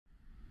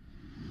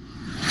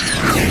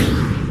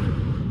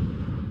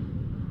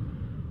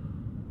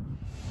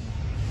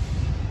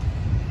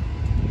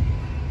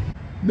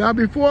Now,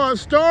 before I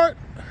start,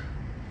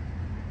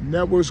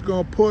 network's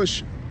going to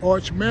push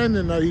Arch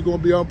Manning. Now, he's going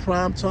to be on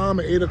prime time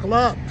at 8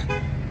 o'clock.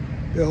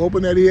 They're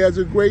hoping that he has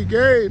a great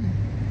game.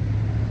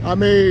 I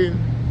mean,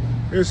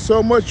 there's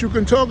so much you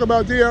can talk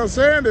about Deion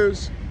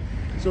Sanders.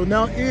 So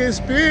now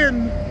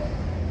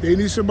ESPN, they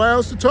need somebody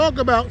else to talk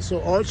about.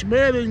 So Arch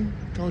Manning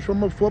comes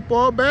from a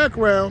football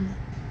background.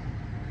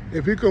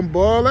 If he can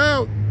ball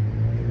out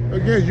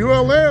against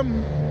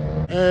ULM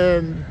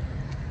and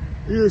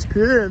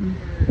ESPN,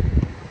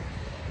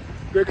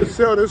 they could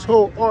sell this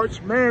whole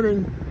Arch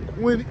Manning,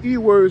 Quinn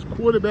Ewers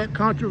quarterback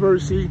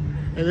controversy,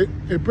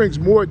 and it brings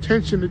more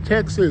attention to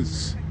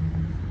Texas.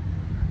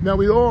 Now,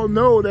 we all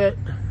know that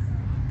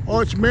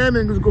Arch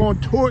Manning is going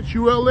to torch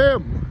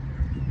ULM.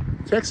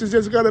 Texas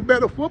just got a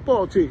better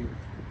football team.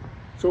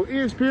 So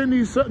ESPN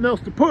needs something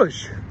else to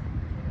push.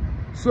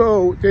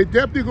 So they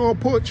definitely going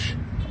to push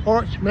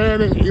Arch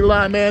Manning,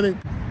 Eli Manning,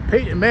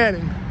 Peyton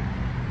Manning.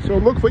 So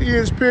look for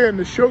ESPN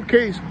to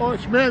showcase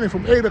Arch Manning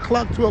from 8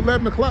 o'clock to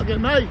 11 o'clock at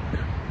night.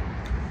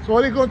 So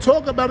all they're going to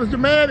talk about is the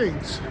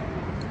Mannings.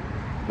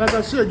 Like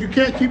I said, you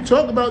can't keep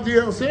talking about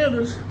Deion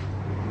Sanders.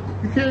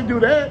 You can't do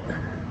that.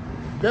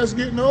 That's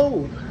getting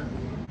old.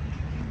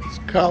 It's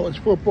college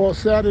football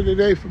Saturday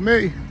day for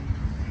me.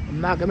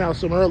 I'm knocking out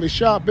some early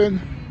shopping,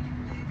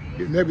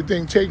 getting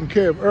everything taken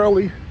care of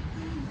early.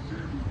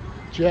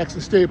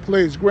 Jackson State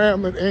plays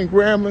Grambling and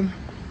Grambling.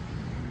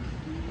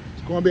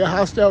 It's going to be a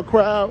hostile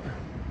crowd,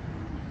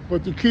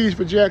 but the keys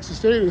for Jackson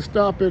State is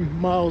stopping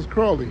Myles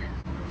Crawley.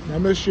 Now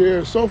this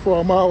year, so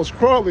far, Myles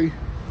Crawley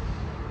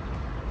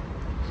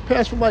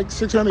passed for like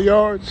 600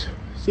 yards,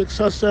 6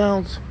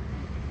 touchdowns.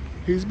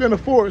 He's been a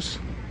force.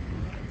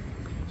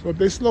 So if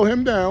they slow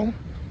him down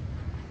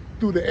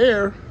through the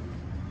air,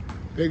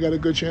 they got a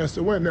good chance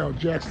to win. Now,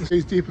 Jackson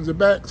State's defensive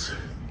backs,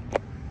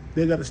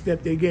 they got to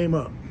step their game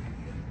up.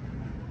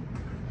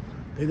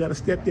 They got to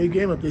step their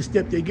game up. They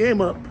step their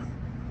game up,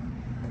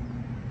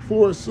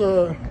 force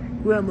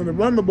Grambling to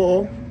run the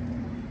ball.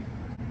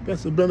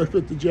 That's a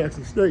benefit to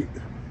Jackson State.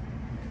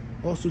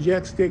 Also,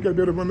 Jackson State got to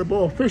be able to run the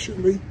ball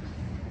efficiently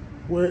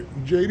with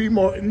J.D.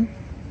 Martin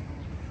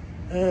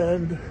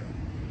and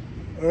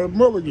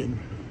Mulligan.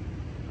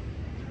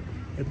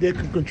 If they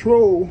can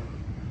control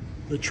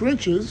the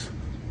trenches,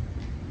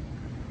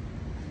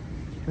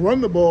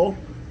 run the ball,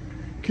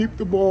 keep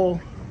the ball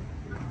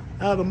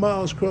out of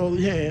Myles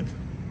Crawley's hand,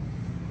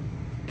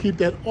 keep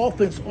that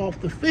offense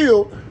off the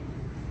field,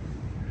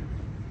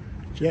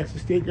 Jackson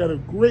State got a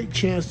great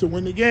chance to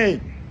win the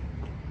game.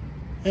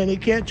 And they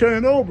can't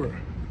turn it over.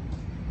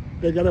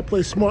 They got to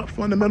play smart,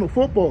 fundamental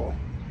football.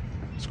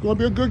 It's going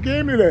to be a good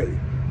game today.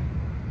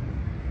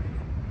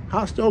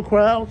 Hostile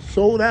crowd,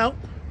 sold out.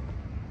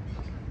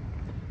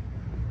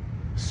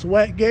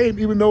 SWAC game,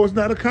 even though it's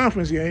not a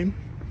conference game.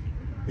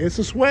 It's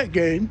a SWAC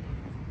game.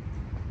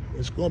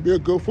 It's going to be a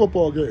good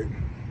football game.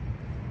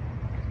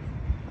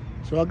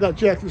 So I got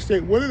Jackson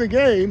State winning the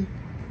game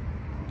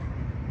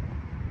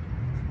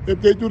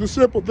if they do the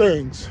simple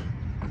things.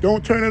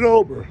 Don't turn it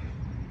over.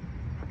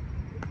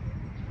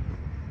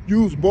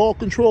 Use ball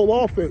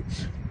control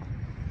offense.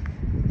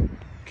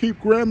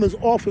 Keep Grambling's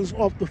offense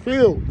off the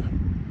field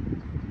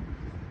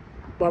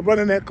by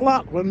running that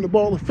clock, running the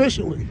ball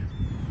efficiently,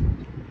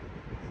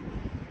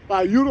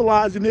 by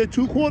utilizing their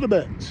 2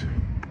 quarterbacks,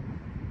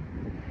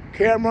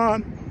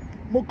 Cameron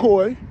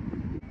McCoy,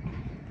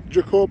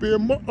 Jacoby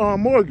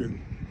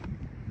Morgan.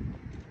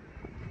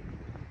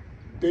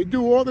 They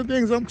do all the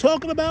things I'm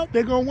talking about,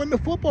 they're going to win the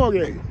football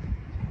game.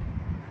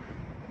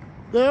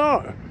 They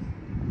are.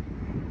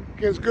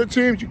 Against good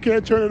teams, you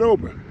can't turn it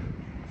over.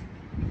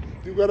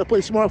 You got to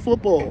play smart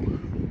football.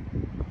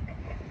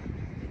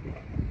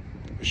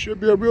 It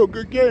should be a real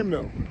good game,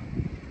 though.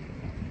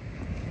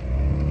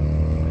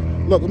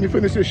 Look, let me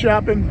finish this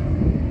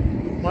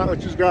shopping. I'll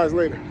let you guys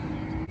later.